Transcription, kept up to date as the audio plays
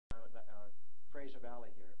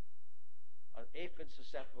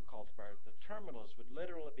aphid-susceptible cultivar, the terminals would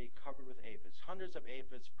literally be covered with aphids, hundreds of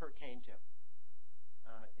aphids per cane tip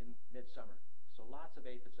in midsummer. So lots of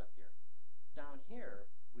aphids up here. Down here,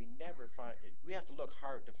 we never find, we have to look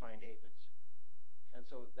hard to find aphids. And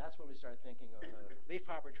so that's when we started thinking of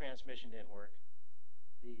leafhopper transmission didn't work.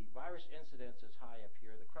 The virus incidence is high up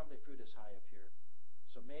here. The crumbly fruit is high up here.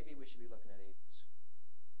 So maybe we should be looking at aphids.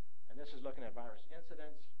 And this is looking at virus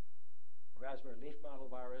incidence, raspberry leaf mottle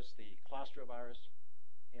virus, the cluster virus,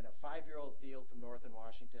 in a 5-year-old field from northern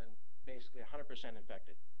Washington, basically 100%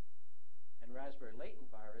 infected. And raspberry latent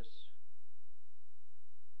virus,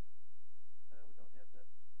 we don't have that.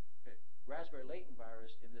 Okay. Raspberry latent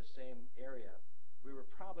virus in this same area, we were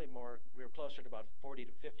closer to about 40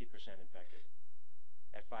 to 50% infected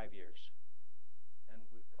at 5 years. And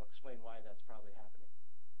I'll explain why that's probably happening.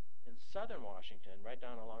 In southern Washington, right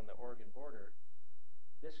down along the Oregon border,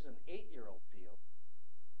 this is an 8-year-old field,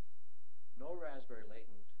 no raspberry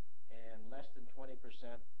latent, and less than 20%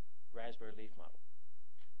 raspberry leaf mottle.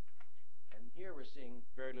 And here we're seeing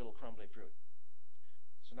very little crumbly fruit.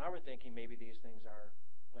 So now we're thinking maybe these things are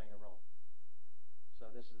playing a role.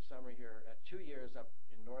 So this is a summary here. At 2 years up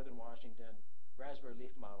in northern Washington, raspberry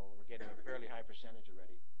leaf mottle, we're getting a fairly high percentage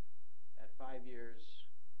already. At 5 years,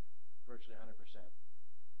 virtually 100%.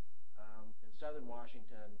 In southern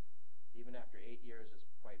Washington, even after 8 years, it's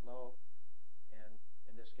quite low. And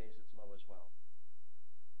in this case, it's low as well.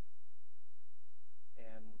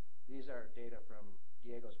 And these are data from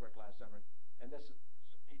Diego's work last summer. And this is,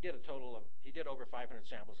 he did over 500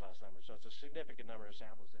 samples last summer. So it's a significant number of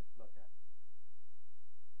samples that he looked at.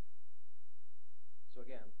 So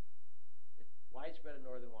again, it's widespread in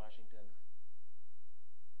northern Washington.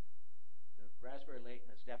 The raspberry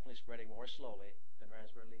latent is definitely spreading more slowly than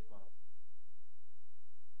raspberry leaf mottle.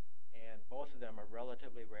 And both of them are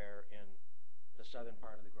relatively rare in the southern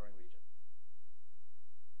part of the growing region.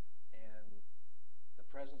 And the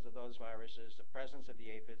presence of those viruses, the presence of the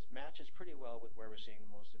aphids, matches pretty well with where we're seeing the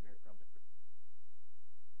most severe crumbly fruit.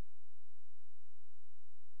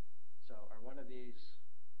 So are one of these,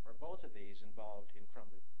 or both of these, involved in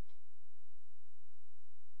crumbly?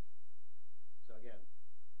 So again,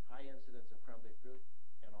 high incidence of crumbly fruit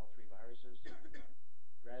and all 3 viruses.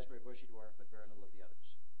 Raspberry bushy dwarf, but very little of the others.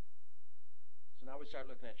 So now we start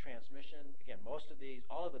looking at transmission. Again, most of these,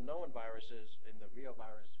 all of the known viruses in the Rio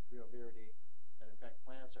virus, Rio viridae, that infect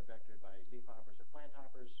plants are vectored by leafhoppers or plant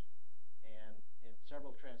hoppers. And in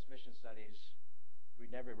several transmission studies, we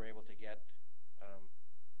never were able to get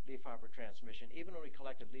leafhopper transmission. Even when we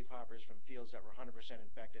collected leafhoppers from fields that were 100%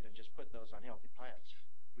 infected and just put those on healthy plants,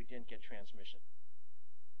 we didn't get transmission.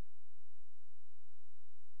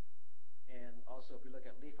 And also, if we look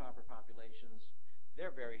at leafhopper populations,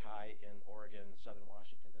 they're very high in Oregon and southern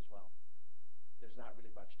Washington as well. There's not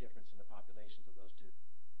really much difference in the populations of those two.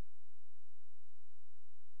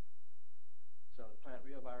 So the plant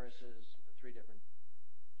reoviruses, the 3 different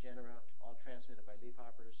genera, all transmitted by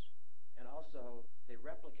leafhoppers. And also, they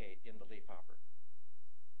replicate in the leafhopper.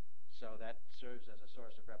 So that serves as a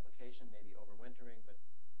source of replication, maybe overwintering, but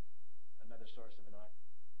another source of inoculum.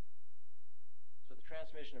 So the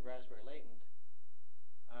transmission of raspberry latent,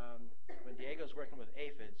 when Diego's working with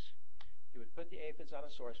aphids, he would put the aphids on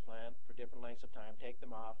a source plant for different lengths of time, take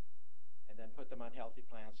them off, and then put them on healthy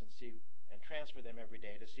plants and transfer them every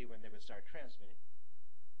day to see when they would start transmitting.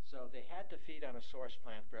 So they had to feed on a source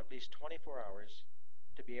plant for at least 24 hours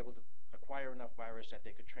to be able to acquire enough virus that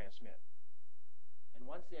they could transmit. And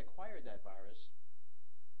once they acquired that virus,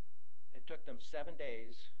 it took them 7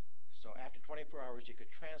 days. So after 24 hours, you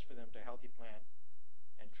could transfer them to a healthy plant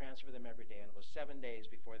and transfer them every day. And it was 7 days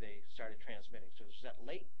before they started transmitting. So there's that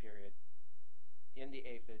late period in the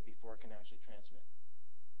aphid before it can actually transmit,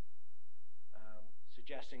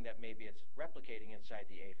 suggesting that maybe it's replicating inside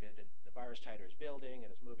the aphid, and the virus titer is building and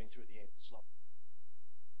it's moving through the aphid slowly.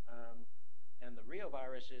 And the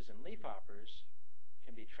reoviruses and leafhoppers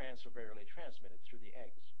can be transferably transmitted through the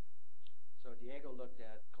eggs. So Diego looked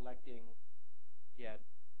at collecting, he had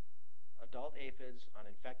adult aphids on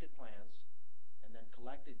infected plants, and then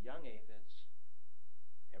collected young aphids.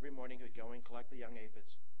 Every morning he would go and collect the young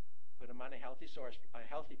aphids, put them on a healthy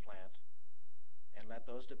plant, and let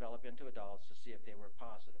those develop into adults to see if they were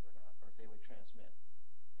positive or not, or if they would transmit.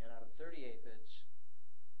 And out of 30 aphids,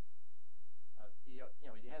 he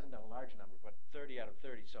hasn't done a large number, but 30 out of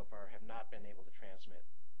 30 so far have not been able to transmit.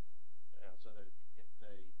 So that if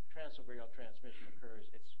the transferial transmission occurs,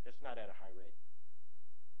 it's not at a high rate.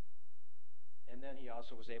 And then he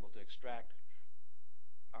also was able to extract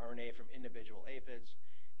RNA from individual aphids,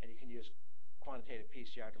 and he can use quantitative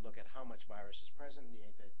PCR to look at how much virus is present in the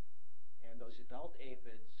aphid. And those adult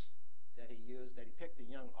aphids that he picked the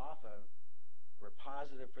young off of were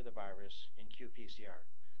positive for the virus in qPCR.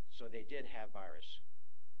 So they did have virus.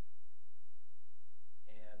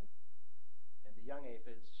 And the young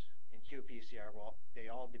aphids in qPCR, they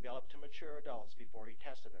all developed to mature adults before he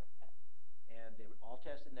tested them. And they were all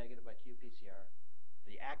tested negative by qPCR.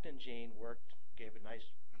 The actin gene worked, gave a nice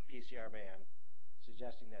PCR band,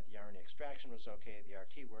 suggesting that the RNA extraction was okay, the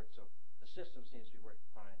RT worked, so the system seems to be working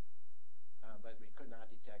fine. But we could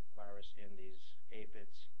not detect virus in these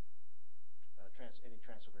aphids, any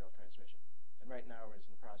transferable transmission. And right now we're in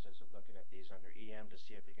the process of looking at these under EM to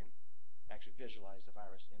see if we can actually visualize the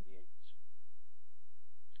virus in the aphids.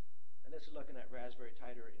 And this is looking at raspberry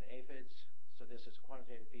titer in aphids. So this is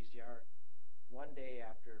quantitative PCR. 1 day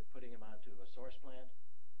after putting them onto a source plant,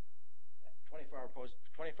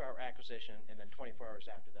 24-hour acquisition, and then 24 hours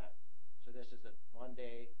after that. So this is the 1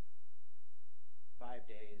 day, 5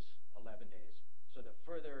 days, 11 days. So the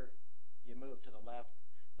further you move to the left,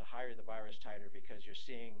 the higher the virus titer, because you're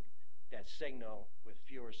seeing that signal with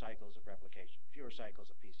fewer cycles of replication, fewer cycles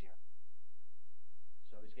of PCR.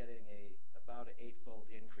 So he's getting about an 8-fold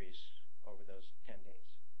increase over those 10 days.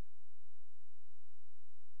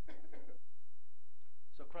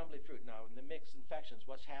 So crumbly fruit. Now, in the mixed infections,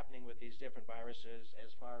 what's happening with these different viruses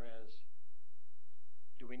as far as,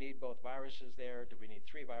 do we need both viruses there? Do we need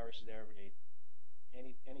 3 viruses there? We need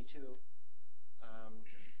any 2?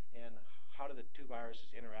 And how do the 2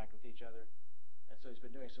 viruses interact with each other? And so he's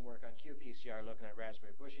been doing some work on qPCR, looking at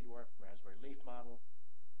Raspberry Bushy Dwarf, Raspberry leaf model.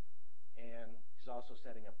 And he's also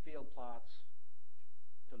setting up field plots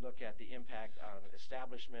to look at the impact on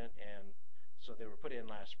establishment. And so they were put in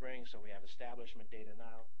last spring, so we have establishment data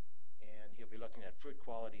now. And he'll be looking at fruit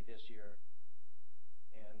quality this year.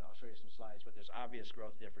 And I'll show you some slides, but there's obvious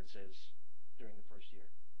growth differences during the first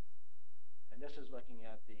year. And this is looking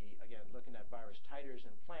at looking at virus titers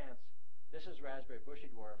in plants. This is Raspberry Bushy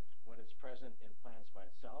Dwarf when it's present in plants by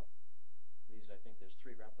itself. I think there's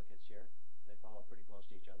 3 replicates here. They follow pretty close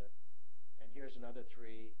to each other. And here's another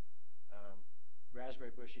 3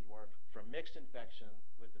 Raspberry Bushy Dwarf from mixed infection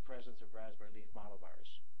with the presence of raspberry leaf model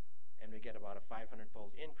virus. And we get about a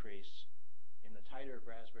 500-fold increase in the titer of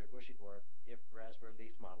Raspberry Bushy Dwarf if raspberry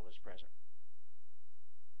leaf model is present.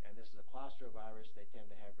 And this is a claustrovirus. They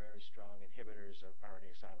tend to have very strong inhibitors of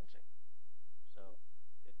RNA silencing. So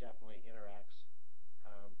it definitely interacts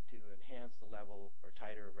to enhance the level or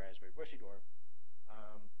titer of Raspberry Bushy Dwarf.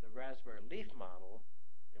 The raspberry leaf model,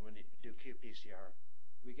 and when you do qPCR,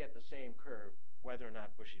 we get the same curve whether or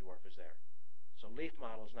not Bushy Dwarf is there. So leaf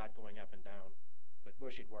model is not going up and down, but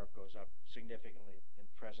Bushy Dwarf goes up significantly in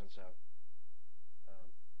presence of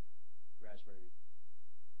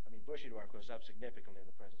Bushy Dwarf goes up significantly in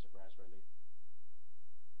the presence of raspberry leaf.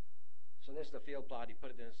 So this is the field plot. He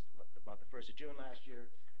put it in about the 1st of June last year.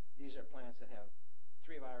 These are plants that have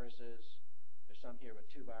 3 viruses. There's some here with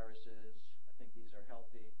 2 viruses. I think these are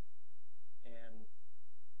healthy. And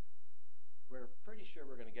we're pretty sure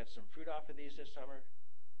we're going to get some fruit off of these this summer,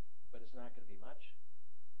 but it's not going to be much.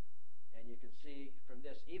 And you can see from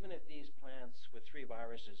this, even if these plants with 3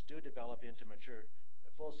 viruses do develop into mature,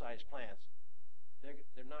 full-size plants,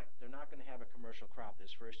 they're not going to have a commercial crop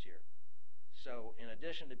this first year. So in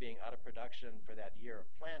addition to being out of production for that year of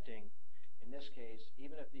planting, in this case,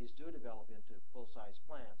 even if these do develop into full-size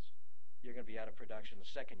plants, you're going to be out of production the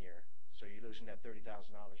second year. So you're losing that $30,000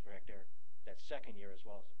 per hectare that second year as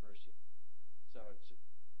well as the first year. So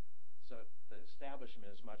the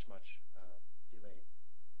establishment is much delayed.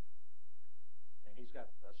 And he's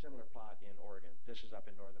got a similar plot in Oregon. This is up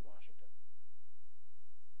in northern Washington.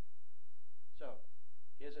 So,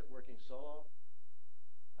 is it working solo?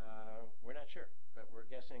 We're not sure, but we're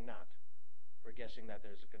guessing not. We're guessing that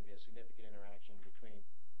there's going to be a significant interaction between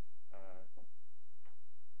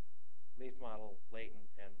leaf model, latent,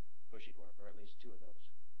 and bushy dwarf, or at least 2 of those.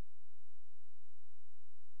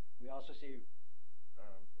 We also see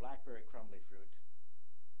blackberry crumbly fruit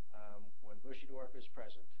when bushy dwarf is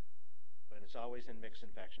present, but it's always in mixed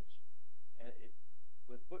infections. And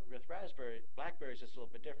with raspberry, blackberries it's a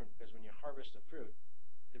little bit different because when you harvest the fruit,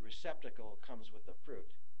 the receptacle comes with the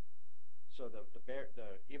fruit. So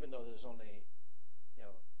even though there's only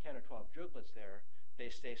 10 or 12 drupelets there, they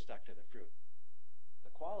stay stuck to the fruit.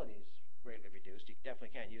 The quality is greatly reduced. You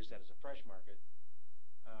definitely can't use that as a fresh market,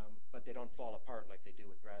 but they don't fall apart like they do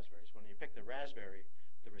with raspberries. When you pick the raspberry,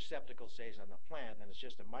 the receptacle stays on the plant, and it's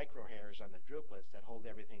just the microhairs on the drupelets that hold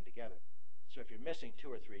everything together. So if you're missing 2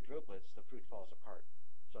 or 3 drupelets, the fruit falls apart.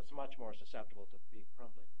 So it's much more susceptible to being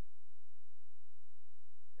crumbly.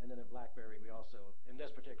 And then in blackberry, we also, in this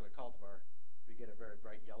particular cultivar, we get a very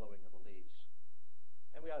bright yellowing of the leaves.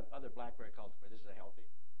 And we have other blackberry cultivars. This is a healthy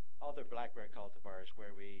other blackberry cultivars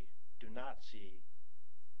where we do not see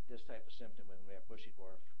this type of symptom when we have bushy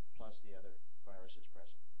dwarf plus the other viruses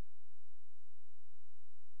present.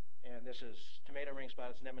 And this is tomato ring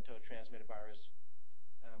spot. It's nematode-transmitted virus.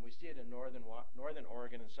 We see it in northern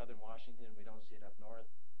Oregon and southern Washington. We don't see it up north.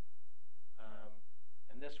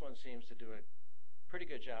 And this one seems to do a pretty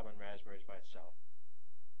good job on raspberries by itself.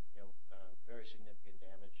 Very significant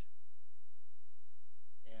damage.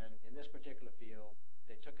 And in this particular field,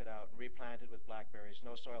 they took it out and replanted with blackberries,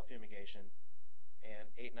 no soil fumigation,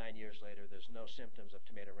 and 8-9 years later, there's no symptoms of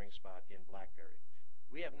tomato ring spot in blackberry.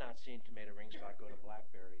 We have not seen tomato ring spot go to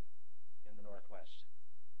blackberry in the Northwest.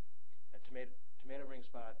 And tomato ring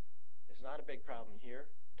spot is not a big problem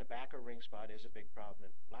here. Tobacco ring spot is a big problem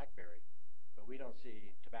in blackberry, but we don't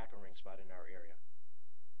see tobacco ring spot in our area.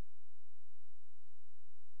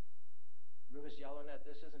 Rubus yellownet,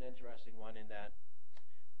 this is an interesting one in that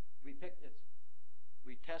we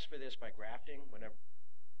test for this by grafting whenever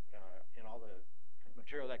in all the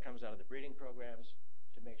material that comes out of the breeding programs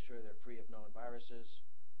to make sure they're free of known viruses.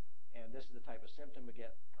 And this is the type of symptom we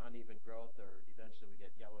get: uneven growth, or eventually we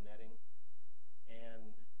get yellow netting.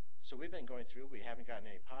 And so we've been going through. We haven't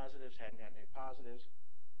gotten any positives,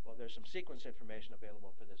 Well, there's some sequence information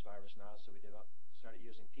available for this virus now, so we started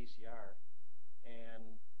using PCR.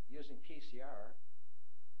 And using PCR,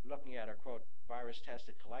 looking at our, quote,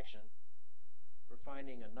 virus-tested collection, we're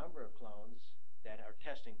finding a number of clones that are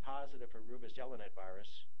testing positive for Rubus yellownet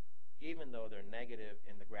virus, even though they're negative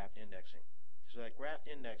in the graft indexing. So that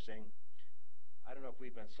graft indexing, I don't know if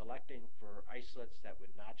we've been selecting for isolates that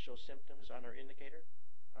would not show symptoms on our indicator,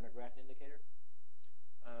 on our graft indicator.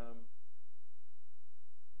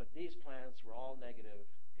 But these plants were all negative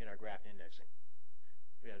in our graft indexing.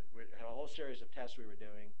 We had a whole series of tests we were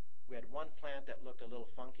doing. We had one plant that looked a little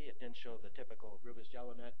funky. It didn't show the typical Rubus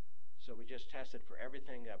yellownet. So we just tested for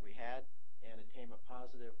everything that we had, and it came up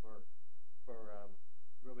positive for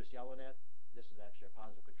Rubus yellownet. This is actually a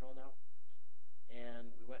positive control now.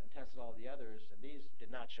 And we went and tested all the others, and these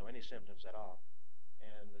did not show any symptoms at all.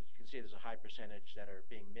 And as you can see, there's a high percentage that are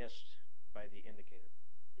being missed by the indicator.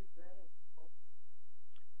 Is that a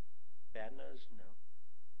Badnas? No.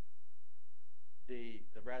 The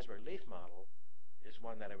raspberry leaf model is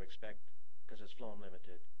one that I would expect because it's phloem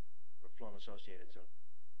limited or phloem associated, so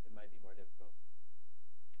it might be more difficult.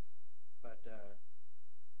 But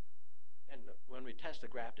and when we test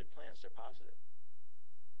the grafted plants, they're positive.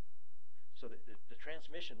 So the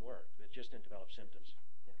transmission worked. It just didn't develop symptoms.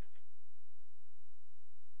 Yeah.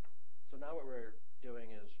 So now what we're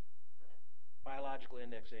doing is biological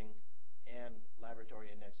indexing and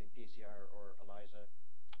laboratory indexing, PCR or ELISA.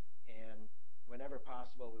 And whenever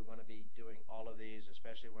possible, we want to be doing all of these,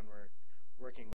 especially when we're working